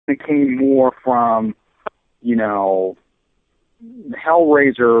came more from, you know,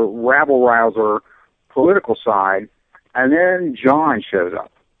 hellraiser, rabble-rouser, political side, and then John shows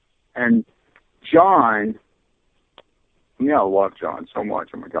up. And John, I love John so much,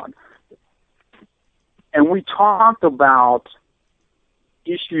 oh my God. And we talked about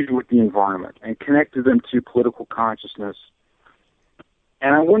issues with the environment and connected them to political consciousness.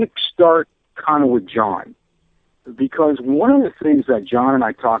 And I want to start kind of with John, because one of the things that John and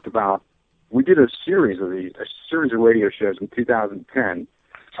I talked about, we did a series of radio shows in 2010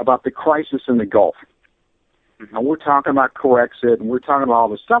 about the crisis in the Gulf. And we're talking about Corexit, and we're talking about all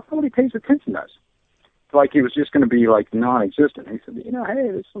this stuff. Nobody pays attention to us. It's like it was just going to be like non-existent. And he said, hey,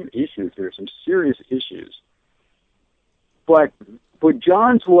 there's some issues here, some serious issues. But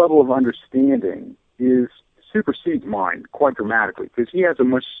John's level of understanding supersedes mine quite dramatically, because he has a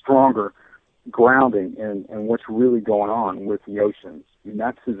much stronger grounding in what's really going on with the oceans. And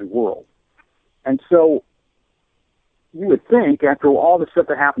that's his world. And so you would think, after all the stuff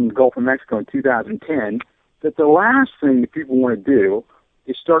that happened in the Gulf of Mexico in 2010, that the last thing that people want to do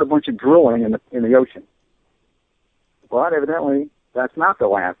is start a bunch of drilling in the ocean. But evidently, that's not the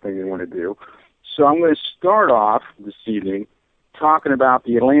last thing they want to do. So I'm going to start off this evening talking about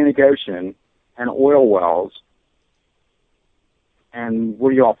the Atlantic Ocean and oil wells. And what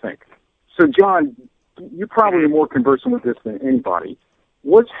do you all think? So, John, you're probably more conversant with this than anybody.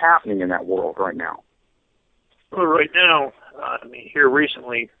 What's happening in that world right now? Well, right now, here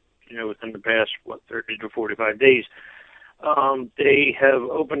recently, within the past, 30 to 45 days, they have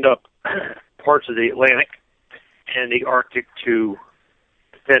opened up parts of the Atlantic and the Arctic to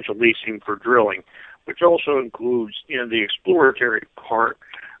potential leasing for drilling, which also includes, the exploratory part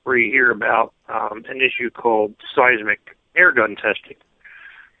where you hear about an issue called seismic air gun testing.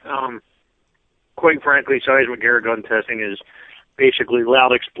 Quite frankly, seismic air gun testing is basically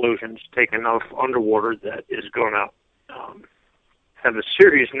loud explosions taken off underwater that is going to have a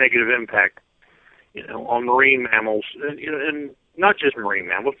serious negative impact, on marine mammals, and not just marine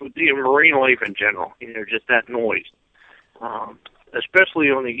mammals, but the marine life in general. Just that noise, especially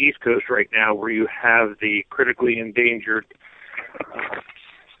on the East Coast right now, where you have the critically endangered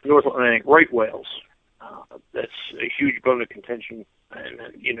North Atlantic right whales. That's a huge bone of contention, and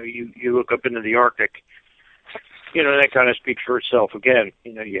you look up into the Arctic. That kind of speaks for itself again.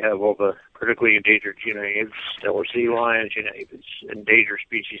 You have all the critically endangered, you have stellar sea lions, it's endangered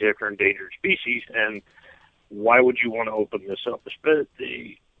species after endangered species, and why would you want to open this up?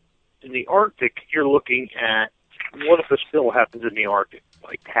 In the Arctic, you're looking at what if a spill happens in the Arctic,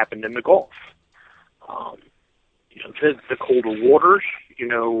 like happened in the Gulf? The colder waters,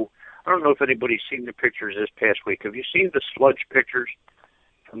 I don't know if anybody's seen the pictures this past week. Have you seen the sludge pictures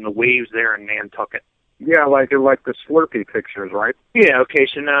from the waves there in Nantucket? Yeah, like the Slurpee pictures, right? Yeah, okay,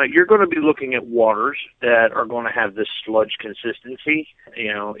 so now you're going to be looking at waters that are going to have this sludge consistency,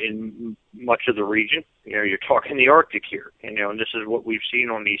 in much of the region. You're talking the Arctic here, and this is what we've seen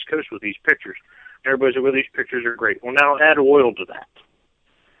on the East Coast with these pictures. Everybody said, well, these pictures are great. Well, now add oil to that.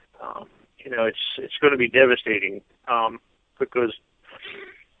 It's going to be devastating, because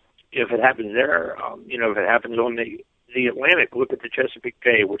if it happens there, if it happens on the Atlantic, look at the Chesapeake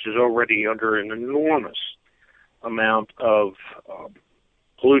Bay, which is already under an enormous amount of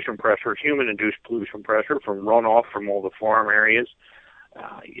pollution pressure, human-induced pollution pressure from runoff from all the farm areas,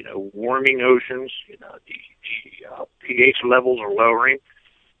 warming oceans, the pH levels are lowering,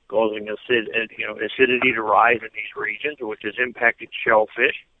 causing acidity to rise in these regions, which has impacted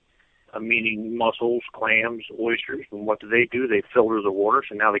shellfish, meaning mussels, clams, oysters. And what do? They filter the water,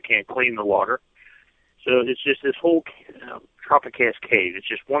 so now they can't clean the water. So it's just this whole tropic cascade. It's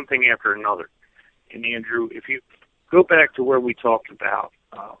just one thing after another. And Andrew, if you go back to where we talked about,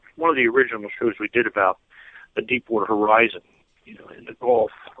 one of the original shows we did about the Deepwater Horizon, in the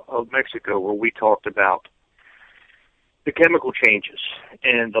Gulf of Mexico, where we talked about the chemical changes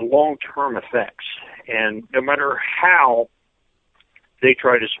and the long-term effects. And no matter how they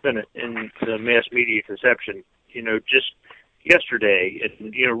try to spin it in the mass media conception, just yesterday,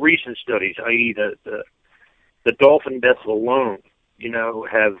 recent studies, i.e. the dolphin deaths alone,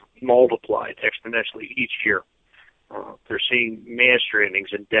 have multiplied exponentially each year. They're seeing mass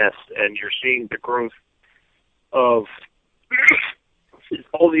strandings and deaths, and you're seeing the growth of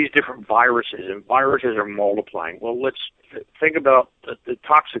all these different viruses, and viruses are multiplying. Well, let's think about the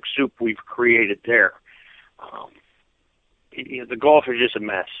toxic soup we've created there. The Gulf is just a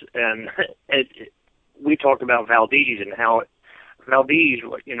mess, and we talked about Valdez and how Valdez,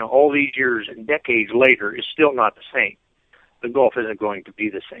 all these years and decades later, is still not the same. The Gulf isn't going to be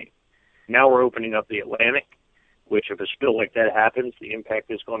the same. Now we're opening up the Atlantic. which if a spill like that happens, the impact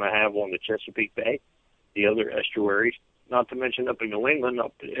it's going to have on the Chesapeake Bay, the other estuaries, not to mention up in New England,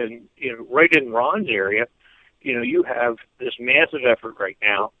 right in Ronn's area, you have this massive effort right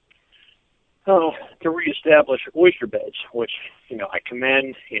now to reestablish oyster beds, which, I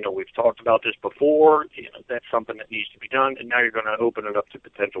commend. We've talked about this before. That's something that needs to be done, and now you're going to open it up to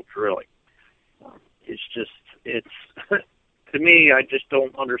potential drilling. It's to me, I just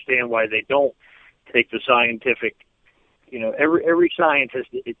don't understand why they don't take the scientific, every scientist,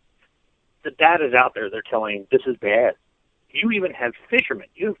 the data's out there. They're telling this is bad. You even have fishermen.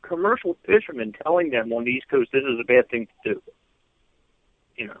 You have commercial fishermen telling them on the East Coast this is a bad thing to do.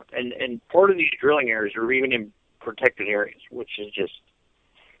 And part of these drilling areas are even in protected areas, which is just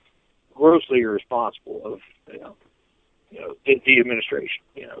grossly irresponsible of, the administration.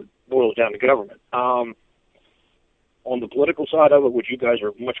 Boils down to government. On the political side of it, which you guys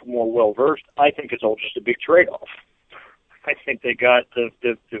are much more well-versed, I think it's all just a big trade-off. I think they got the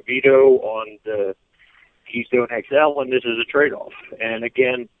veto on the Keystone XL, and this is a trade-off. And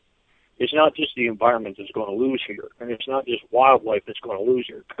again, it's not just the environment that's going to lose here, and it's not just wildlife that's going to lose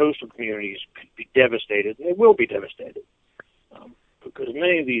here. Coastal communities could be devastated, and they will be devastated, because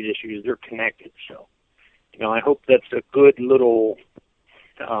many of these issues, they're connected. So, I hope that's a good little,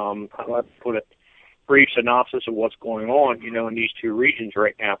 how do I put it, brief synopsis of what's going on, in these two regions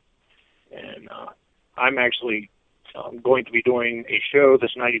right now. And I'm actually going to be doing a show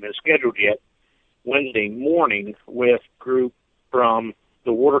that's not even scheduled yet, Wednesday morning, with a group from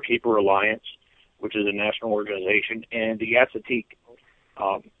the Waterkeeper Alliance, which is a national organization, and the Assateague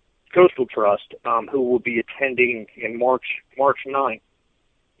Coastal Trust, who will be attending in March 9th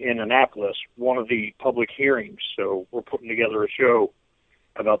in Annapolis, one of the public hearings. So we're putting together a show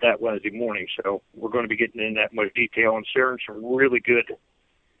about that Wednesday morning. So we're going to be getting in that much detail and sharing some really good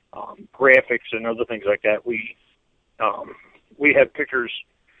graphics and other things like that. We have pictures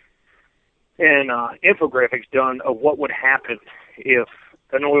and infographics done of what would happen if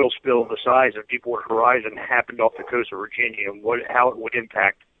an oil spill the size of Deepwater Horizon happened off the coast of Virginia, and how it would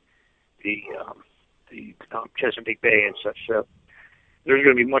impact the Chesapeake Bay and such. So there's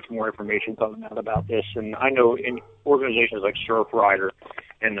going to be much more information coming out about this. And I know in organizations like Surfrider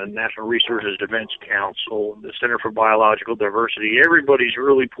and the National Resources Defense Council, the Center for Biological Diversity, everybody's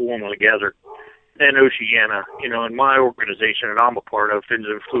really pulling together. And Oceana, in my organization that I'm a part of, Fins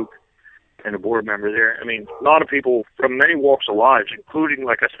and Fluke, and a board member there. I mean, a lot of people from many walks of life, including,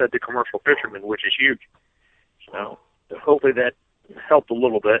 like I said, the commercial fishermen, which is huge. So hopefully that helped a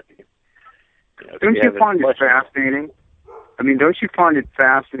little bit. Don't you find it fascinating? I mean, don't you find it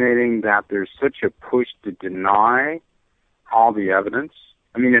fascinating that there's such a push to deny all the evidence?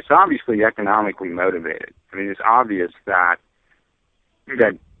 I mean, it's obviously economically motivated. I mean, it's obvious that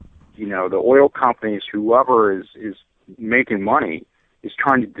the oil companies, whoever is making money, is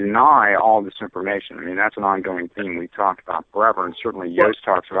trying to deny all this information. I mean, that's an ongoing theme we've talked about forever, and certainly Jost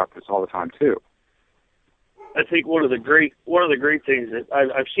talks about this all the time too. I think one of the great things that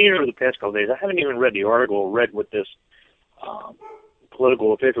I've seen over the past couple of days, I haven't even read the article or read what this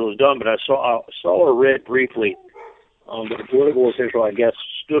political official has done, but I saw or read briefly that a political official, I guess,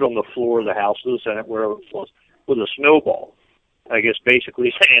 stood on the floor of the House of the Senate, wherever it was, with a snowball. I guess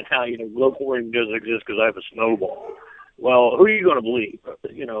basically saying how, global warming doesn't exist because I have a snowball. Well, who are you going to believe?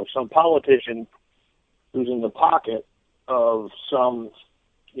 Some politician who's in the pocket of some,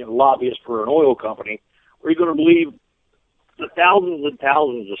 lobbyist for an oil company, or are you going to believe the thousands and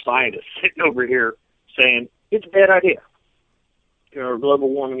thousands of scientists sitting over here saying it's a bad idea? Global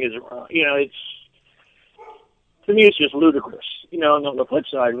warming is, it's, to me, it's just ludicrous. And on the flip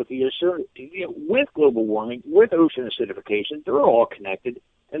side, with with global warming, with ocean acidification, they're all connected.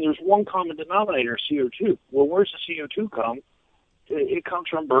 And there's one common denominator, CO2. Well, where's the CO2 come? It comes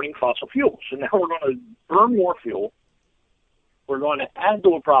from burning fossil fuels. So now we're going to burn more fuel. We're going to add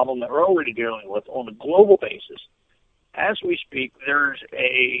to a problem that we're already dealing with on a global basis. As we speak, there's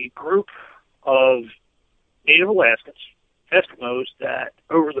a group of Native Alaskans, Eskimos, that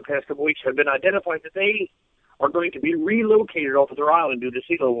over the past couple weeks have been identified that they are going to be relocated off of their island due to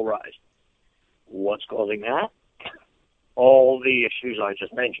sea level rise. What's causing that? All the issues I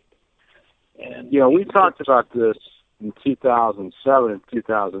just mentioned. And we talked about this in 2007 and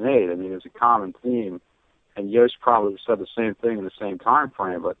 2008. I mean, it was a common theme, and Jost probably said the same thing in the same time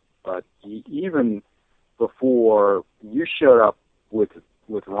frame. But even before you showed up with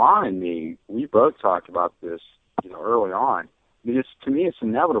Ron and me, we both talked about this, early on. I mean, to me, it's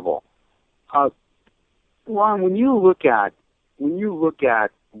inevitable. Ron, when you look at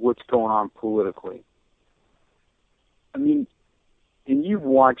what's going on politically, I mean, and you've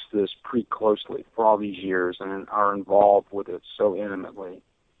watched this pretty closely for all these years and are involved with it so intimately.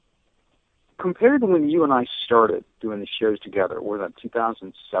 Compared to when you and I started doing the shows together, was that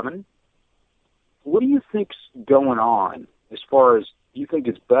 2007? What do you think's going on as far as, do you think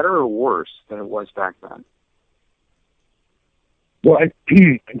it's better or worse than it was back then? Well,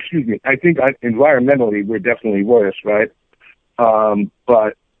 excuse me. I think environmentally we're definitely worse, right?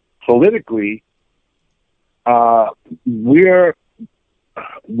 But politically, we're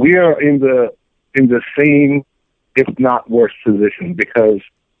in the same, if not worse, position because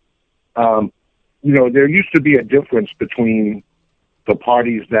there used to be a difference between the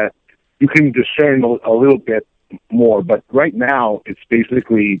parties that you can discern a little bit more, but right now it's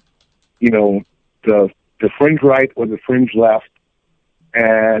basically, the fringe right or the fringe left,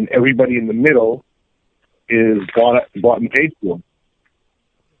 and everybody in the middle is bought and paid for.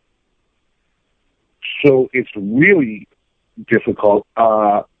 So it's really difficult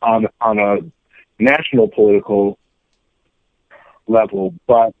on a national political level.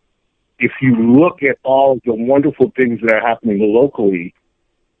 But if you look at all the wonderful things that are happening locally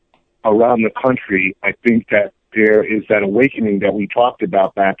around the country, I think that there is that awakening that we talked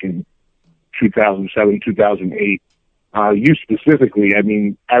about back in 2007, 2008. You specifically,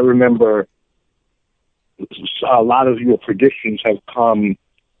 I remember a lot of your predictions have come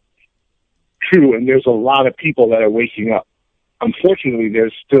true, and there's a lot of people that are waking up. Unfortunately,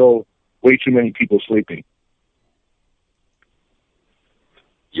 there's still way too many people sleeping.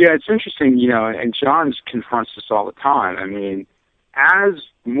 Yeah, it's interesting, and John confronts this all the time. As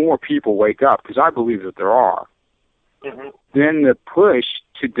more people wake up, because I believe that there are, then the push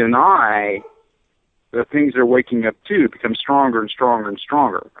to deny the things they're waking up to become stronger and stronger and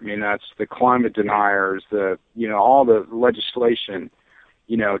stronger. That's the climate deniers, all the legislation,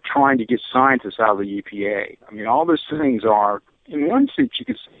 trying to get scientists out of the EPA. All those things are, in one sense, you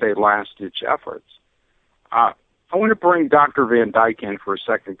could say last-ditch efforts. I want to bring Dr. Van Dyke in for a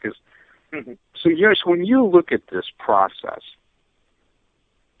second, because, so yes, when you look at this process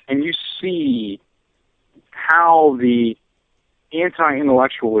and you see how the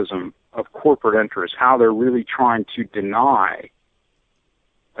anti-intellectualism of corporate interests, how they're really trying to deny,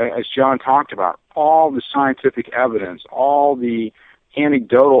 as John talked about, all the scientific evidence, all the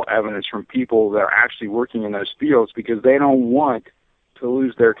anecdotal evidence from people that are actually working in those fields because they don't want to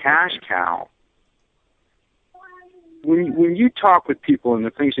lose their cash cow. When you talk with people and the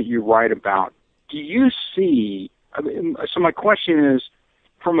things that you write about, do you see, so my question is,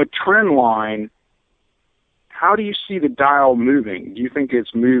 from a trend line, how do you see the dial moving? Do you think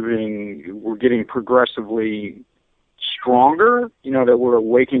it's moving, we're getting progressively stronger, that we're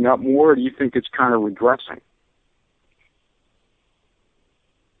waking up more, or do you think it's kind of regressing?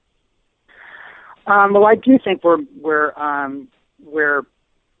 Well, I do think we're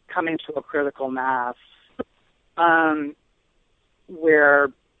coming to a critical mass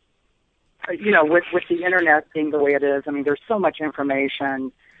where, with the internet being the way it is, there's so much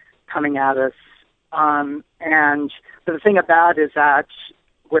information coming at us. And the thing about it is that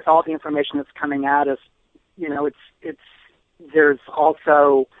with all the information that's coming at us, there's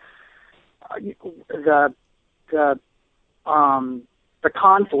also the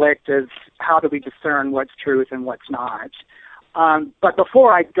conflict is how do we discern what's truth and what's not. But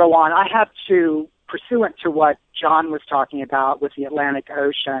before I go on, I have to, pursuant to what John was talking about with the Atlantic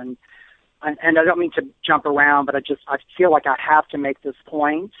Ocean, and I don't mean to jump around, but I feel like I have to make this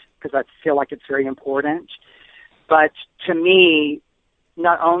point because I feel like it's very important. But to me,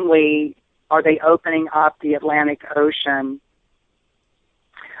 not only are they opening up the Atlantic Ocean,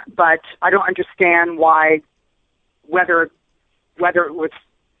 but I don't understand why, whether it was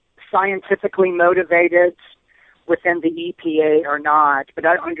scientifically motivated within the EPA or not, but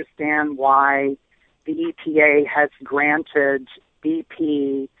I don't understand why the EPA has granted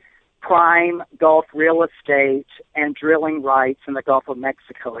BP prime Gulf real estate and drilling rights in the Gulf of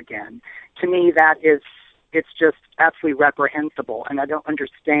Mexico again. To me, it's just absolutely reprehensible, and I don't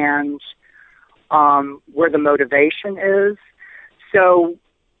understand where the motivation is. So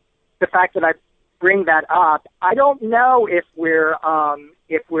the fact that I bring that up, I don't know if we're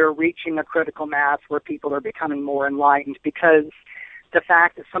reaching a critical mass where people are becoming more enlightened, because the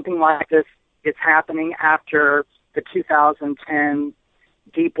fact that something like this is happening after the 2010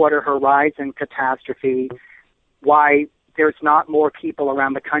 Deepwater Horizon catastrophe, why there's not more people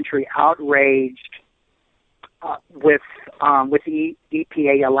around the country outraged with the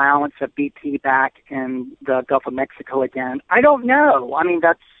EPA allowance of BP back in the Gulf of Mexico again. I don't know.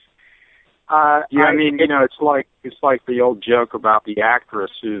 That's it's like the old joke about the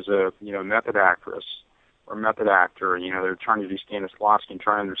actress who's a method actress, or method actor, and, they're trying to do Stanislavski and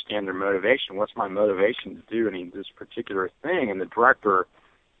trying to understand their motivation. What's my motivation to do this particular thing? And the director